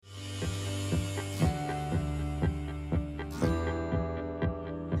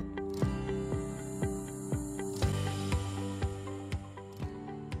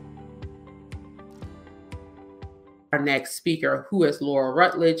our next speaker, who is Laurel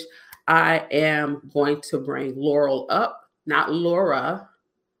Rutledge. I am going to bring Laurel up, not Laura,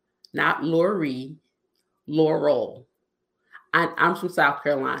 not Lori, Laurel. I'm from South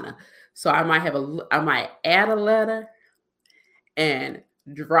Carolina, so I might add a letter and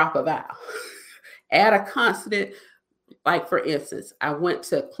drop a vowel, add a consonant. Like, for instance, I went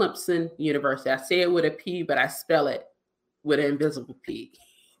to Clemson University. I say it with a P, but I spell it with an invisible P.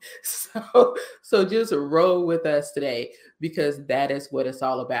 So just roll with us today, because that is what it's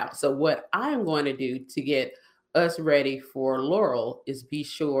all about. So what I'm going to do to get us ready for Laurel is be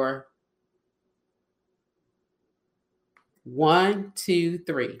sure. 1, 2,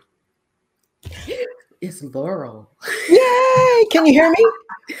 3. It's Laurel. Yay! Can you hear me?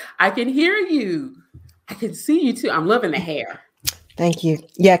 I can hear you. I can see you too. I'm loving the hair. Thank you.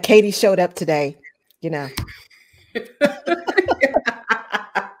 Yeah, Katie showed up today, you know.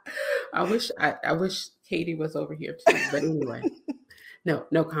 I wish Katie was over here too. But anyway,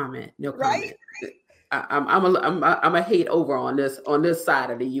 no comment. No comment. Right? I'm a hate over on this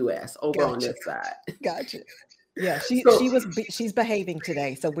side of the U.S. Over on this side. Gotcha. Yeah, she's behaving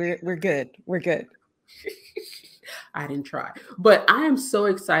today, so we're good. We're good. I didn't try, but I am so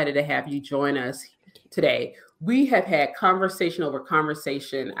excited to have you join us today. We have had conversation over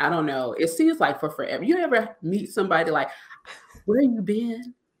conversation. I don't know. It seems like for forever. You ever meet somebody like, where you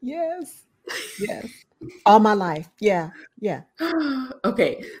been? Yes. All my life. Yeah.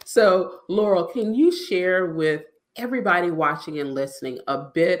 Okay. So Laurel, can you share with everybody watching and listening a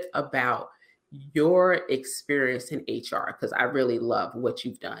bit about your experience in HR? Because I really love what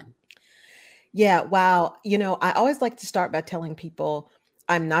you've done. Yeah. Wow. I always like to start by telling people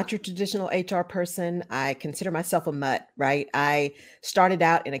I'm not your traditional HR person. I consider myself a mutt, right? I started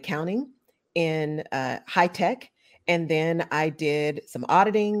out in accounting in high tech. And then I did some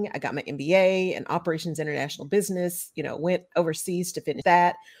auditing. I got my MBA in operations international business, went overseas to finish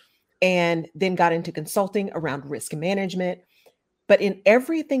that, and then got into consulting around risk management. But in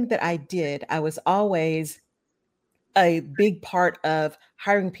everything that I did, I was always a big part of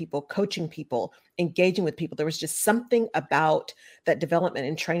hiring people, coaching people, engaging with people. There was just something about that development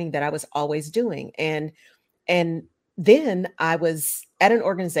and training that I was always doing. And then I was at an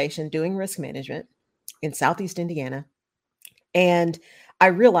organization doing risk management in Southeast Indiana. And I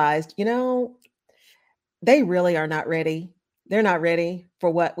realized, they really are not ready. They're not ready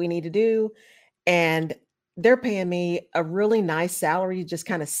for what we need to do. And they're paying me a really nice salary to just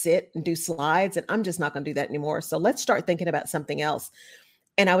kind of sit and do slides. And I'm just not going to do that anymore. So let's start thinking about something else.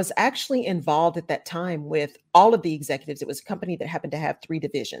 And I was actually involved at that time with all of the executives. It was a company that happened to have 3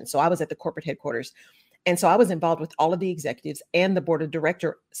 divisions. So I was at the corporate headquarters. And so I was involved with all of the executives and the board of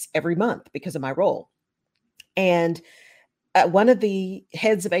directors every month because of my role. And one of the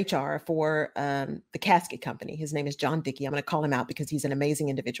heads of HR for the casket company, his name is John Dickey. I'm going to call him out because he's an amazing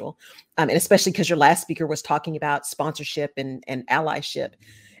individual. And especially because your last speaker was talking about sponsorship and allyship.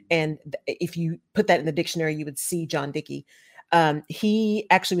 And if you put that in the dictionary, you would see John Dickey. He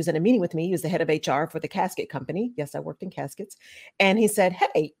actually was in a meeting with me. He was the head of HR for the casket company. Yes, I worked in caskets. And he said,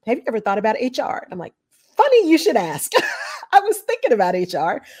 "Hey, have you ever thought about HR?" And I'm like, funny you should ask. I was thinking about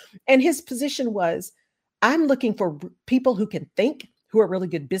HR. And his position was, I'm looking for people who can think, who are really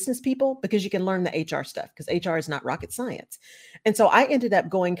good business people, because you can learn the HR stuff, because HR is not rocket science. And so I ended up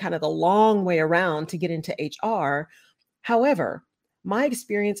going kind of the long way around to get into HR. However, my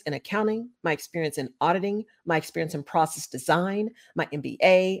experience in accounting, my experience in auditing, my experience in process design, my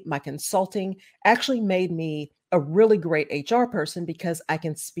MBA, my consulting actually made me a really great HR person because I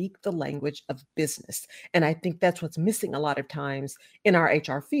can speak the language of business. And I think that's what's missing a lot of times in our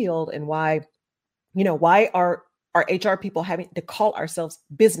HR field, and why are our HR people having to call ourselves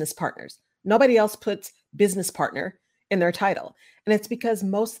business partners? Nobody else puts business partner in their title. And it's because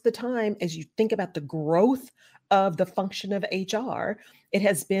most of the time, as you think about the growth of the function of HR, it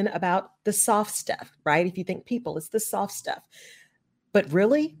has been about the soft stuff, right? If you think people, it's the soft stuff. But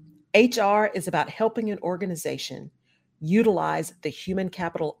really, HR is about helping an organization utilize the human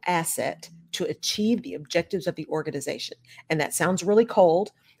capital asset to achieve the objectives of the organization. And that sounds really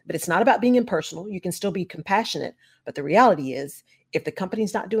cold, but it's not about being impersonal. You can still be compassionate. But the reality is, if the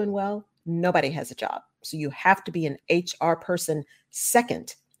company's not doing well, nobody has a job. So you have to be an HR person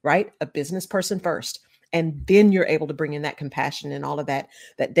second, right? A business person first. And then you're able to bring in that compassion and all of that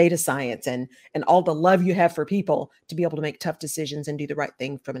data science and all the love you have for people to be able to make tough decisions and do the right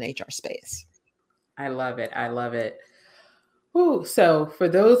thing from an HR space. I love it. I love it. Ooh, so for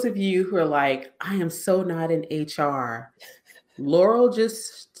those of you who are like, I am so not in HR, Laurel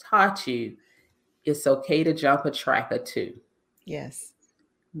just taught you it's okay to jump a track or two. Yes.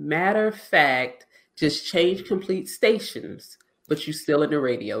 Matter of fact, Just change complete stations, but you're still in the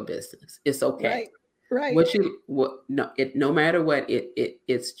radio business. It's okay. Right. No matter what,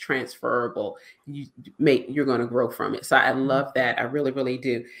 it's transferable. You're going to grow from it. So I love that. I really, really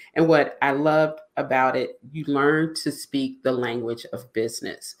do. And what I loved about it, you learn to speak the language of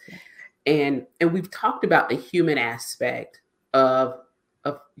business. And we've talked about the human aspect of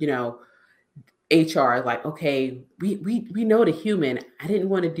HR. Like, okay, we know the human. I didn't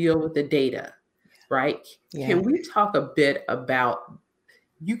want to deal with the data, right? Yeah. Can we talk a bit about,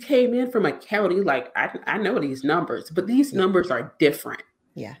 you came in from accounting, like I know these numbers, but these numbers are different.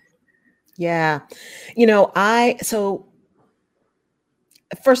 Yeah. So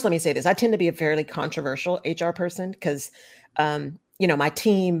first, let me say this. I tend to be a fairly controversial HR person because, my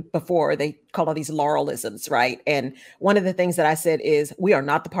team before, they called all these Laurelisms, right? And one of the things that I said is, we are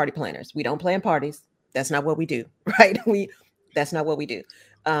not the party planners. We don't plan parties. That's not what we do, right? That's not what we do.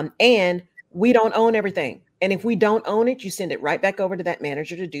 And we don't own everything. And if we don't own it, you send it right back over to that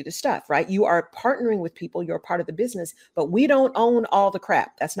manager to do the stuff, right? You are partnering with people. You're part of the business, but we don't own all the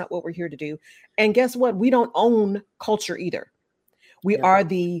crap. That's not what we're here to do. And guess what? We don't own culture either. We are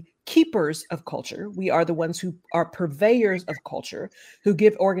the keepers of culture. We are the ones who are purveyors of culture, who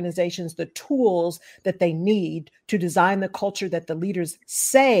give organizations the tools that they need to design the culture that the leaders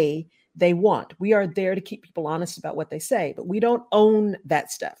say they want. We are there to keep people honest about what they say, but we don't own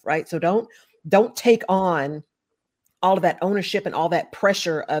that stuff, right? So don't take on all of that ownership and all that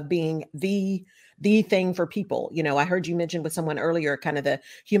pressure of being the thing for people. I heard you mention with someone earlier, kind of the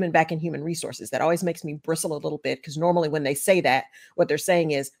human back in human resources. That always makes me bristle a little bit, because normally when they say that, what they're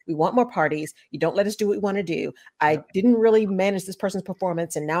saying is, we want more parties. You don't let us do what we want to do. I didn't really manage this person's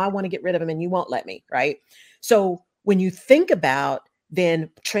performance, and now I want to get rid of him, and you won't let me, right? So when you think about then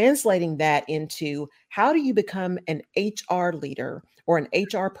translating that into, how do you become an HR leader or an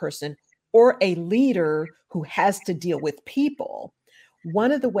HR person or a leader who has to deal with people?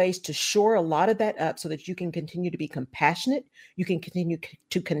 One of the ways to shore a lot of that up so that you can continue to be compassionate, you can continue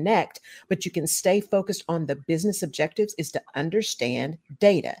to connect, but you can stay focused on the business objectives, is to understand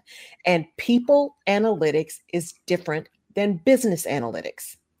data. And people analytics is different than business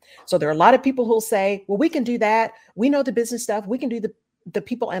analytics. So there are a lot of people who'll say, well, we can do that. We know the business stuff. We can do the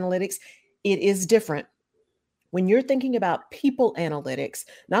people analytics. It is different. When you're thinking about people analytics,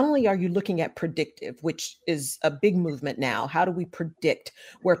 not only are you looking at predictive, which is a big movement now, how do we predict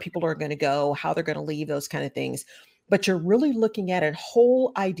where people are going to go, how they're going to leave, those kind of things, but you're really looking at a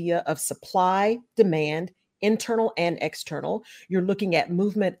whole idea of supply, demand, internal and external. You're looking at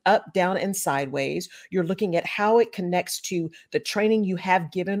movement up, down, and sideways. You're looking at how it connects to the training you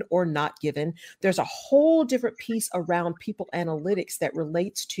have given or not given. There's a whole different piece around people analytics that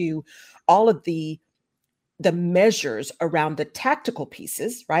relates to all of the measures around the tactical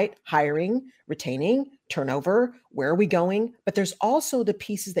pieces, right? Hiring, retaining, turnover, where are we going? But there's also the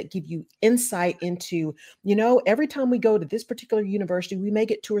pieces that give you insight into, every time we go to this particular university, we may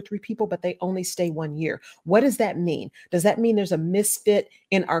get 2 or 3 people, but they only stay 1 year. What does that mean? Does that mean there's a misfit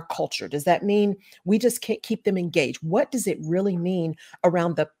in our culture? Does that mean we just can't keep them engaged? What does it really mean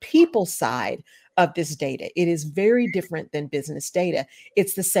around the people side of this data? It is very different than business data.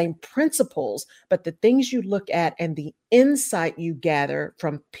 It's the same principles, but the things you look at and the insight you gather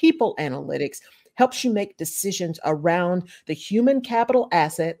from people analytics helps you make decisions around the human capital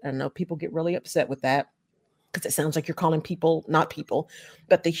asset. I know people get really upset with that because it sounds like you're calling people not people,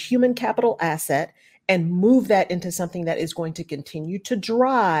 but the human capital asset, and move that into something that is going to continue to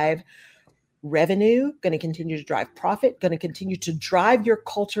drive revenue, going to continue to drive profit, going to continue to drive your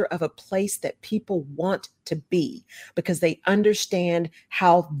culture of a place that people want to be, because they understand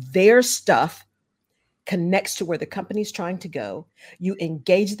how their stuff connects to where the company's trying to go. You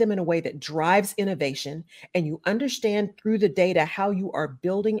engage them in a way that drives innovation, and you understand through the data how you are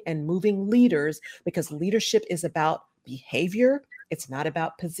building and moving leaders, because leadership is about behavior. It's not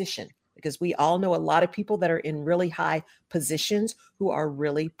about position. Because we all know a lot of people that are in really high positions who are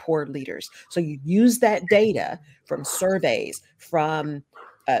really poor leaders. So you use that data from surveys, from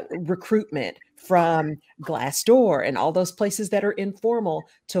recruitment, from Glassdoor, and all those places that are informal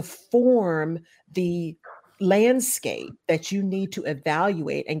to form the landscape that you need to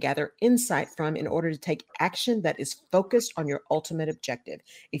evaluate and gather insight from in order to take action that is focused on your ultimate objective.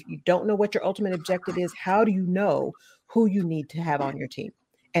 If you don't know what your ultimate objective is, how do you know who you need to have on your team?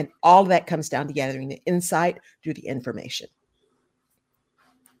 And all of that comes down to gathering the insight through the information.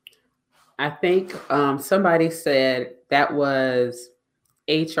 I think somebody said that was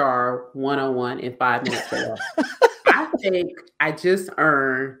HR 101 in 5 minutes ago. I think I just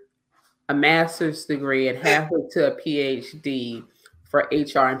earned a master's degree and halfway to a PhD for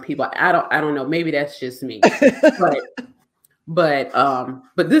HR and people. I don't know. Maybe that's just me, but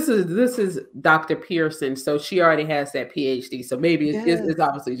this is Dr. Pearson. So she already has that PhD. So maybe it's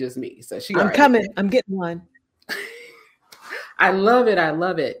obviously just me. So I'm coming. I'm getting one. I love it. I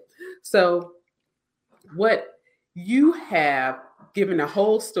love it. So what you have given the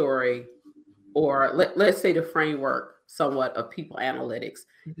whole story, or let's say the framework somewhat of people analytics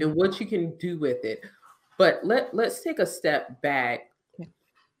and what you can do with it. But let's take a step back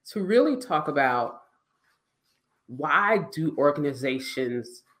to really talk about, why do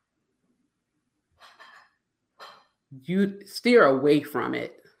organizations steer away from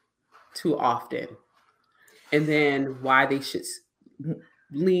it too often? And then why they should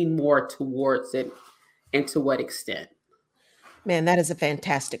lean more towards it, and to what extent? Man, that is a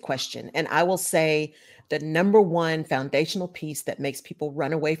fantastic question. And I will say the number one foundational piece that makes people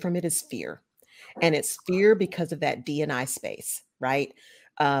run away from it is fear. And it's fear because of that D&I space, right?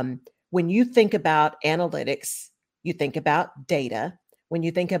 When you think about analytics, you think about data. When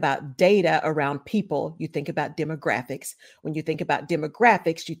you think about data around people, you think about demographics. When you think about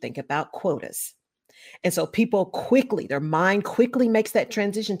demographics, you think about quotas. And so people quickly, their mind quickly makes that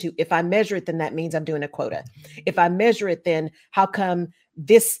transition to, if I measure it, then that means I'm doing a quota. If I measure it, then how come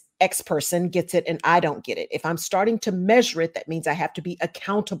this X person gets it and I don't get it? If I'm starting to measure it, that means I have to be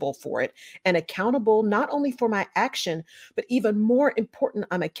accountable for it, and accountable not only for my action, but even more important,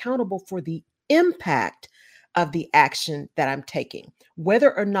 I'm accountable for the impact of the action that I'm taking,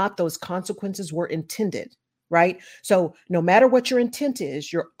 whether or not those consequences were intended, right? So no matter what your intent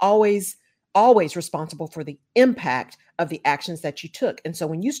is, you're always responsible for the impact of the actions that you took. And so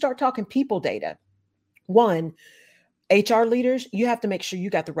when you start talking people data, one, HR leaders, you have to make sure you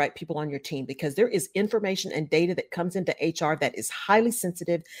got the right people on your team, because there is information and data that comes into HR that is highly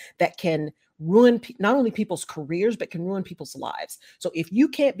sensitive, that can ruin not only people's careers, but can ruin people's lives. So if you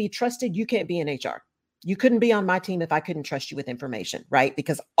can't be trusted, you can't be in HR. You couldn't be on my team if I couldn't trust you with information, right?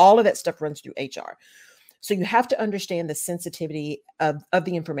 Because all of that stuff runs through HR. So you have to understand the sensitivity of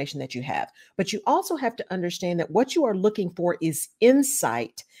the information that you have, but you also have to understand that what you are looking for is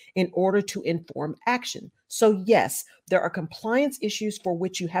insight in order to inform action. So yes, there are compliance issues for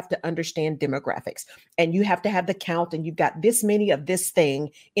which you have to understand demographics, and you have to have the count, and you've got this many of this thing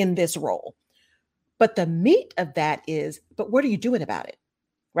in this role. But the meat of that is, but what are you doing about it?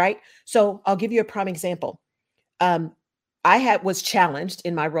 Right? So I'll give you a prime example. I was challenged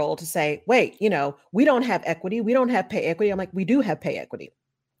in my role to say, wait, we don't have equity. We don't have pay equity. I'm like, we do have pay equity.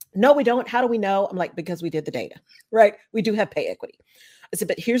 No, we don't. How do we know? I'm like, because we did the data, right? We do have pay equity. I said,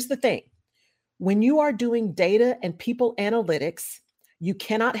 but here's the thing. When you are doing data and people analytics, you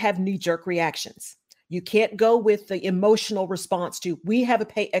cannot have knee-jerk reactions. You can't go with the emotional response to, we have a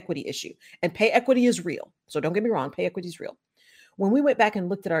pay equity issue, and pay equity is real. So don't get me wrong, pay equity is real. When we went back and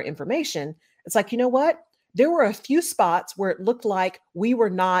looked at our information, it's like, you know what? There were a few spots where it looked like we were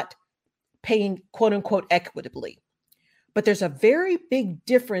not paying, quote unquote, equitably. But there's a very big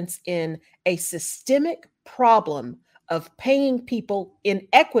difference in a systemic problem of paying people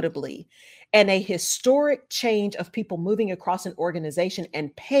inequitably and a historic change of people moving across an organization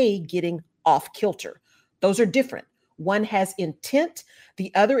and pay getting off kilter. Those are different. One has intent.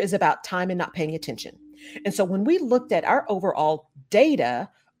 The other is about time and not paying attention. And so when we looked at our overall data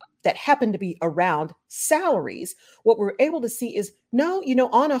that happened to be around salaries, what we're able to see is, no,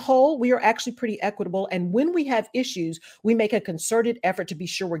 on a whole, we are actually pretty equitable. And when we have issues, we make a concerted effort to be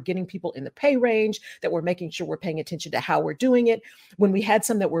sure we're getting people in the pay range, that we're making sure we're paying attention to how we're doing it. When we had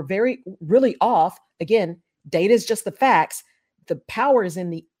some that were really off, again, data is just the facts. The power is in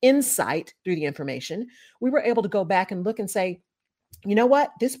the insight through the information. We were able to go back and look and say, you know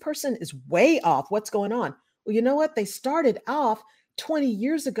what? This person is way off. What's going on? Well, you know what? They started off 20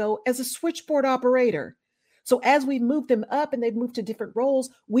 years ago as a switchboard operator. So as we moved them up and they've moved to different roles,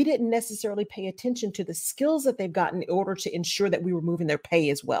 we didn't necessarily pay attention to the skills that they've gotten in order to ensure that we were moving their pay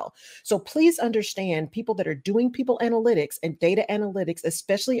as well. So please understand, people that are doing people analytics and data analytics,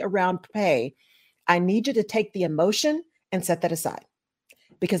 especially around pay, I need you to take the emotion and set that aside,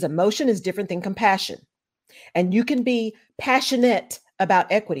 because emotion is different than compassion. And you can be passionate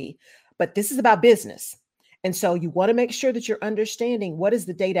about equity, but this is about business. And so you want to make sure that you're understanding, what is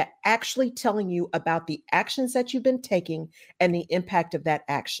the data actually telling you about the actions that you've been taking and the impact of that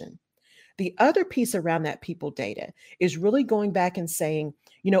action. The other piece around that people data is really going back and saying,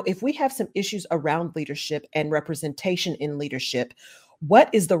 if we have some issues around leadership and representation in leadership, what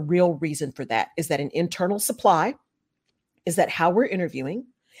is the real reason for that? Is that an internal supply? Is that how we're interviewing?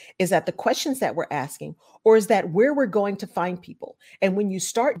 Is that the questions that we're asking, or is that where we're going to find people? And when you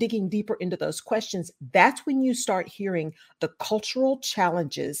start digging deeper into those questions, that's when you start hearing the cultural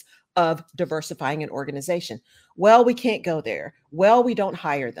challenges of diversifying an organization. Well, we can't go there. Well, we don't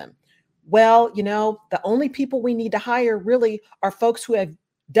hire them. Well, the only people we need to hire really are folks who have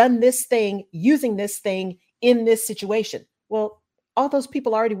done this thing, using this thing in this situation. Well, all those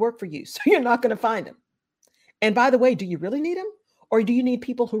people already work for you, so you're not going to find them. And by the way, do you really need them? Or do you need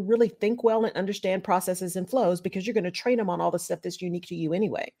people who really think well and understand processes and flows, because you're going to train them on all the stuff that's unique to you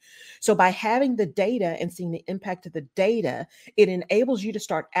anyway? So by having the data and seeing the impact of the data, it enables you to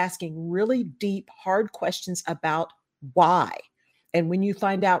start asking really deep, hard questions about why. And when you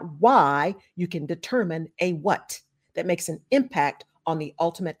find out why, you can determine a what that makes an impact on the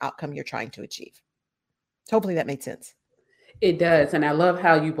ultimate outcome you're trying to achieve. Hopefully that made sense. It does. And I love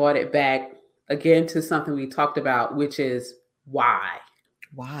how you brought it back again to something we talked about, which is why.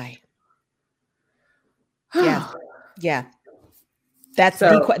 Why? Yeah. Yeah. That's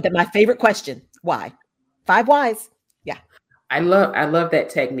my favorite question. Why? 5 whys. Yeah. I love that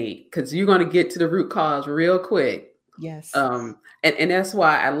technique, because you're going to get to the root cause real quick. Yes. And that's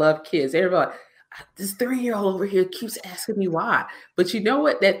why I love kids. Everybody, this 3-year-old over here keeps asking me why. But you know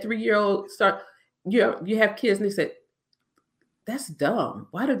what? That 3-year-old you have kids and they said, that's dumb.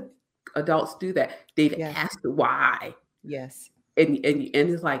 Why do adults do that? They've asked why. Yes. And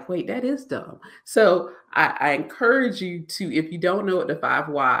it's like, wait, that is dumb. So I encourage you to, if you don't know what the 5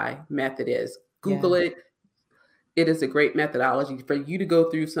 why method is, Google it. It is a great methodology for you to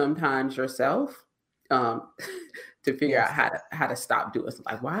go through sometimes yourself, to figure out how to stop doing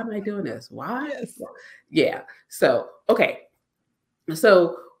something. Like, why am I doing this? Why? Yes. Yeah. So, okay.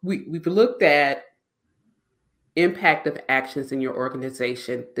 So we've looked at impact of actions in your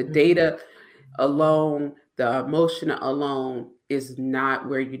organization. The data alone, the emotion alone is not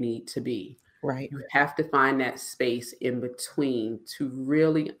where you need to be. Right. You have to find that space in between to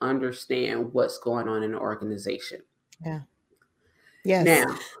really understand what's going on in the organization. Yeah. Yes.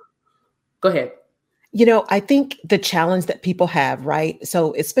 Now, go ahead. I think the challenge that people have, right?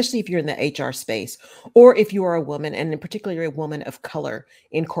 So, especially if you're in the HR space, or if you are a woman, and in particular, a woman of color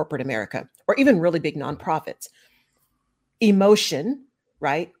in corporate America, or even really big nonprofits, emotion,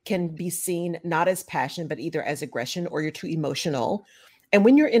 right, can be seen not as passion, but either as aggression, or you're too emotional. And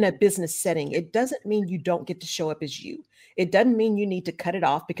when you're in a business setting, it doesn't mean you don't get to show up as you. It doesn't mean you need to cut it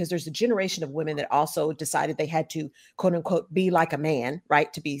off, because there's a generation of women that also decided they had to, quote unquote, be like a man,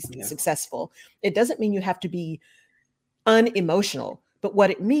 right, to be successful. It doesn't mean you have to be unemotional. But what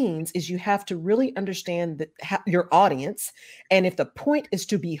it means is you have to really understand your audience. And if the point is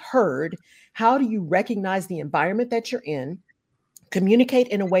to be heard, how do you recognize the environment that you're in? Communicate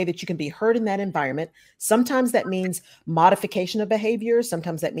in a way that you can be heard in that environment. Sometimes that means modification of behavior.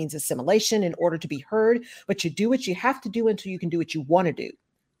 Sometimes that means assimilation in order to be heard. But you do what you have to do until you can do what you want to do.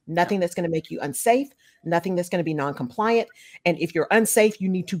 Nothing that's going to make you unsafe. Nothing that's going to be non-compliant. And if you're unsafe, you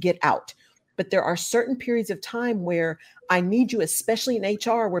need to get out. But there are certain periods of time where I need you, especially in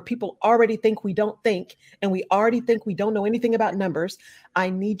HR, where people already think we don't think, and we already think we don't know anything about numbers. I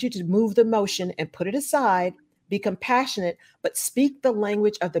need you to move the motion and put it aside. Be compassionate, but speak the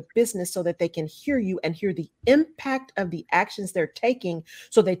language of the business so that they can hear you and hear the impact of the actions they're taking,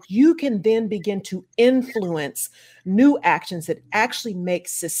 so that you can then begin to influence new actions that actually make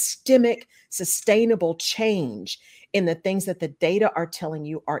systemic, sustainable change in the things that the data are telling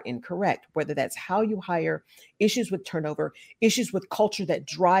you are incorrect, whether that's how you hire, issues with turnover, issues with culture that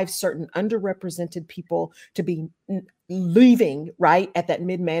drive certain underrepresented people to be leaving, right, at that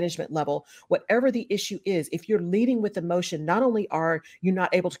mid-management level. Whatever the issue is, if you're leading with emotion, not only are you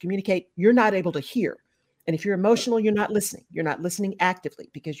not able to communicate, you're not able to hear. And if you're emotional, you're not listening. You're not listening actively,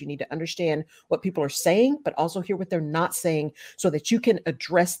 because you need to understand what people are saying, but also hear what they're not saying, so that you can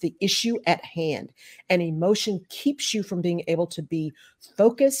address the issue at hand. And emotion keeps you from being able to be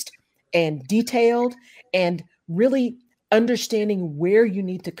focused and detailed and really understanding where you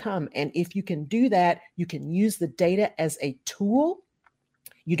need to come. And if you can do that, you can use the data as a tool.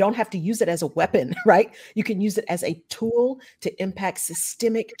 You don't have to use it as a weapon, right? You can use it as a tool to impact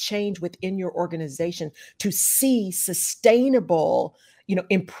systemic change within your organization, to see sustainable,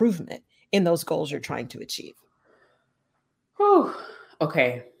 improvement in those goals you're trying to achieve. Whew.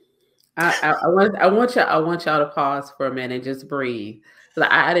 Okay. I want y'all to pause for a minute and just breathe.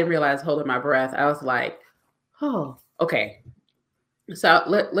 I didn't realize holding my breath. I was like, oh, okay. So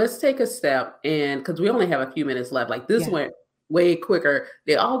let's take a step, and because we only have a few minutes left, like this went way quicker.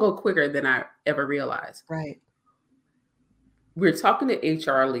 They all go quicker than I ever realized. Right. We're talking to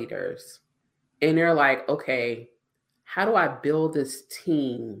HR leaders, and they're like, okay, How do I build this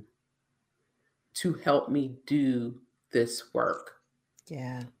team to help me do this work?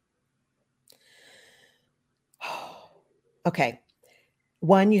 Yeah. Okay.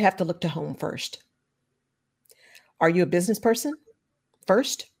 One, you have to look to home first. Are you a business person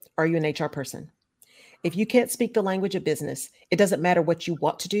first? Or are you an HR person? If you can't speak the language of business, it doesn't matter what you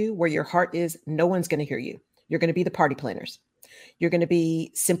want to do, where your heart is, no one's going to hear you. You're going to be the party planners. You're going to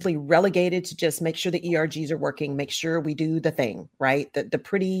be simply relegated to just make sure the ERGs are working, make sure we do the thing, right? The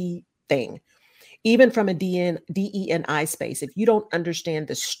pretty thing. Even from a DE&I space, if you don't understand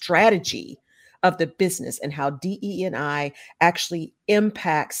the strategy of the business and how DE&I actually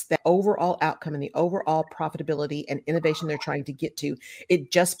impacts the overall outcome and the overall profitability and innovation they're trying to get to,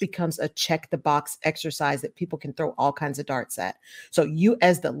 it just becomes a check the box exercise that people can throw all kinds of darts at. So you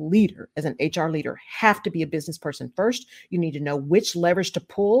as the leader, as an HR leader, have to be a business person first. You need to know which levers to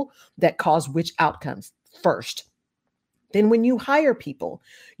pull that cause which outcomes first. Then when you hire people,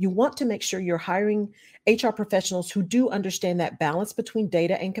 you want to make sure you're hiring HR professionals who do understand that balance between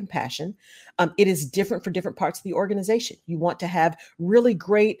data and compassion. It is different for different parts of the organization. You want to have really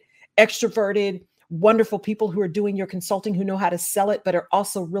great, extroverted, wonderful people who are doing your consulting, who know how to sell it, but are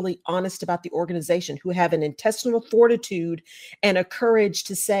also really honest about the organization, who have an intestinal fortitude and a courage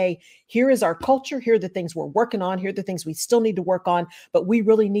to say, here is our culture, here are the things we're working on, here are the things we still need to work on, but we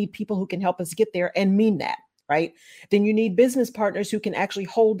really need people who can help us get there and mean that. Right? Then you need business partners who can actually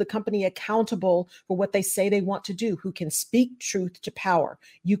hold the company accountable for what they say they want to do, who can speak truth to power.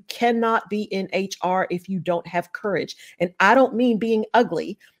 You cannot be in HR if you don't have courage. And I don't mean being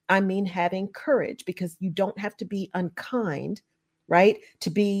ugly. I mean having courage, because you don't have to be unkind, right? To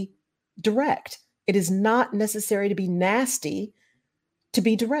be direct. It is not necessary to be nasty to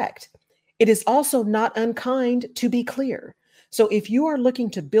be direct. It is also not unkind to be clear. So if you are looking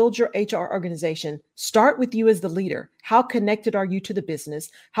to build your HR organization, start with you as the leader. How connected are you to the business?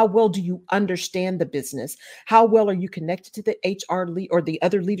 How well do you understand the business? How well are you connected to the HR lead or the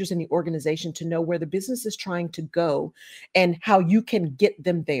other leaders in the organization to know where the business is trying to go and how you can get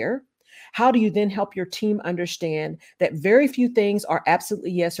them there? How do you then help your team understand that very few things are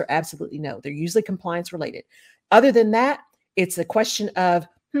absolutely yes or absolutely no? They're usually compliance related. Other than that, it's a question of,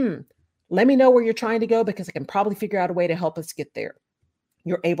 let me know where you're trying to go, because I can probably figure out a way to help us get there.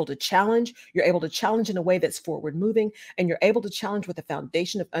 You're able to challenge in a way that's forward moving, and you're able to challenge with a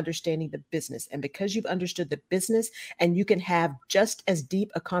foundation of understanding the business. And because you've understood the business, and you can have just as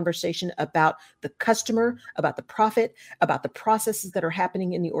deep a conversation about the customer, about the profit, about the processes that are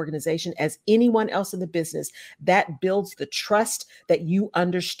happening in the organization as anyone else in the business, that builds the trust that you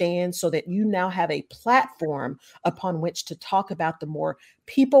understand, so that you now have a platform upon which to talk about the more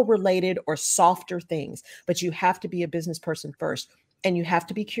people related or softer things. But you have to be a business person first. And you have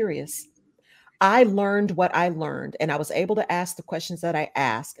to be curious. I learned what I learned, and I was able to ask the questions that I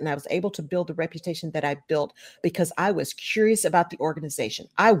asked, and I was able to build the reputation that I built because I was curious about the organization.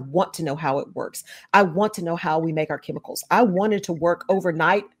 I want to know how it works. I want to know how we make our chemicals. I wanted to work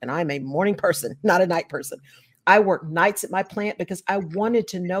overnight, and I'm a morning person, not a night person. I worked nights at my plant because I wanted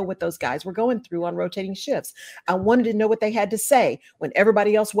to know what those guys were going through on rotating shifts. I wanted to know what they had to say when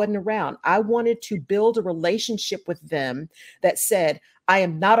everybody else wasn't around. I wanted to build a relationship with them that said, I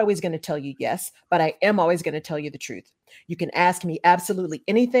am not always going to tell you yes, but I am always going to tell you the truth. You can ask me absolutely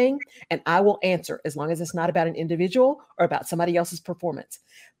anything, and I will answer, as long as it's not about an individual or about somebody else's performance.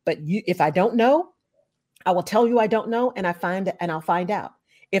 But if I don't know, I will tell you I don't know, and I'll find out.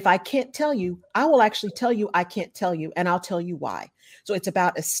 If I can't tell you, I will actually tell you I can't tell you, and I'll tell you why. So it's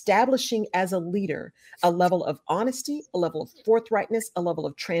about establishing as a leader a level of honesty, a level of forthrightness, a level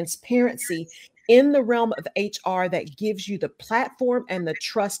of transparency in the realm of HR that gives you the platform and the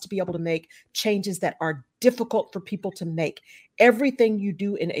trust to be able to make changes that are difficult for people to make. Everything you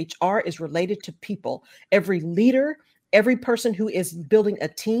do in HR is related to people. Every leader, every person who is building a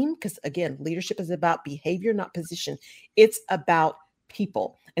team, because again, leadership is about behavior, not position. It's about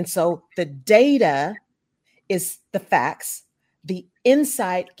people. And so the data is the facts. The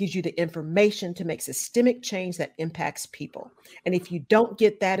insight gives you the information to make systemic change that impacts people. And if you don't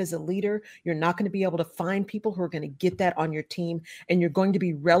get that as a leader, you're not going to be able to find people who are going to get that on your team. And you're going to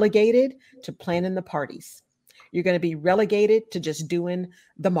be relegated to planning the parties. You're going to be relegated to just doing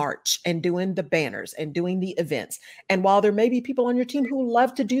the march and doing the banners and doing the events. And while there may be people on your team who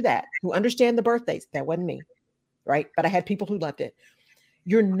love to do that, who understand the birthdays, that wasn't me, right? But I had people who loved it.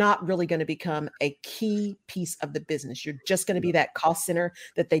 You're not really going to become a key piece of the business. You're just going to be that cost center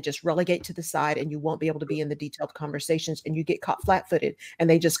that they just relegate to the side, and you won't be able to be in the detailed conversations, and you get caught flat-footed, and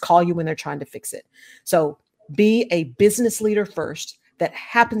they just call you when they're trying to fix it. So be a business leader first that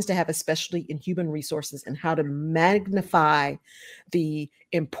happens to have a specialty in human resources and how to magnify the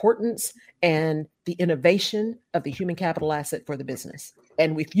importance and the innovation of the human capital asset for the business.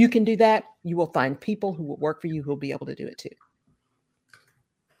 And if you can do that, you will find people who will work for you who will be able to do it too.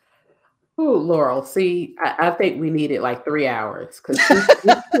 Oh, Laurel, see, I think we needed like 3 hours because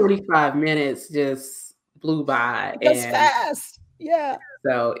 45 minutes just blew by. That's fast. Yeah.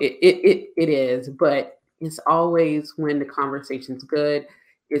 So it is, but it's always when the conversation's good.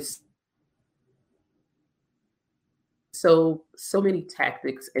 It's so many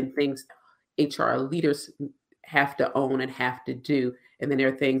tactics and things HR leaders have to own and have to do. And then there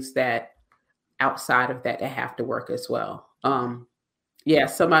are things that outside of that have to work as well. Yeah,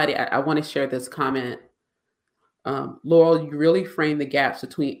 somebody, I want to share this comment. Laurel, you really frame the gaps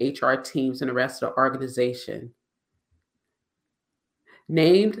between HR teams and the rest of the organization.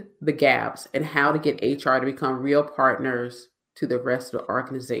 Named the gaps and how to get HR to become real partners to the rest of the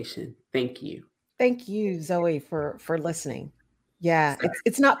organization. Thank you. Thank you, Zoe, for listening. Yeah,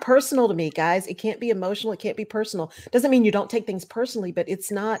 it's not personal to me, guys. It can't be emotional. It can't be personal. Doesn't mean you don't take things personally, but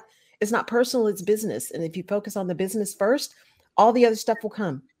it's not personal. It's business. And if you focus on the business first, all the other stuff will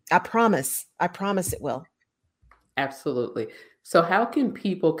come. I promise. I promise it will. Absolutely. So how can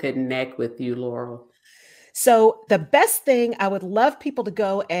people connect with you, Laurel? So the best thing, I would love people to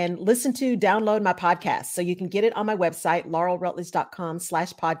go and listen to, download my podcast. So you can get it on my website,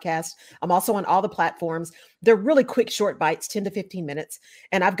 laurelrutledge.com/podcast. I'm also on all the platforms. They're really quick, short bites, 10 to 15 minutes.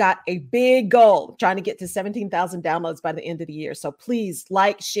 And I've got a big goal trying to get to 17,000 downloads by the end of the year. So please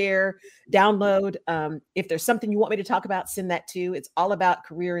like, share, download. If there's something you want me to talk about, send that too. It's all about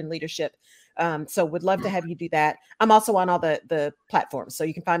career and leadership. So would love to have you do that. I'm also on all the platforms. So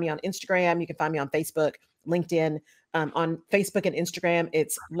you can find me on Instagram. You can find me on Facebook, LinkedIn. On Facebook and Instagram,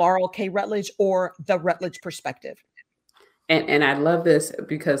 it's Laurel K. Rutledge or The Rutledge Perspective. And I love this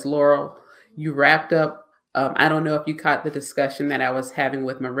because Laurel, you wrapped up. I don't know if you caught the discussion that I was having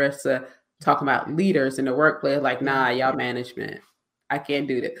with Marissa talking about leaders in the workplace. Like, nah, y'all management, I can't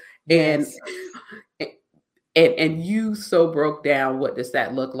do that. Yes. And you so broke down what does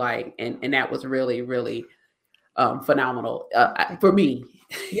that look like, and that was really, really phenomenal for me.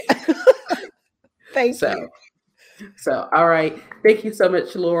 Yeah. Thank you. So, all right. Thank you so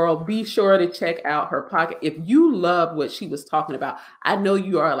much, Laurel. Be sure to check out her podcast. If you love what she was talking about, I know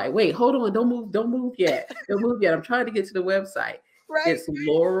you are like, wait, hold on. Don't move yet. Don't move yet. I'm trying to get to the website. Right. It's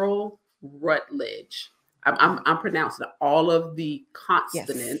Laurel Rutledge. I'm pronouncing all of the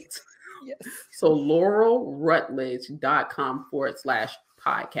consonants. Yes. So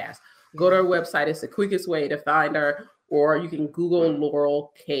laurelrutledge.com/podcast. Go to our website. It's the quickest way to find her, or you can Google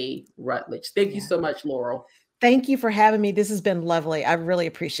Laurel K. Rutledge. Thank you so much, Laurel. Thank you for having me. This has been lovely. I really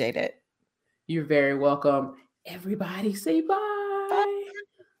appreciate it. You're very welcome. Everybody say bye.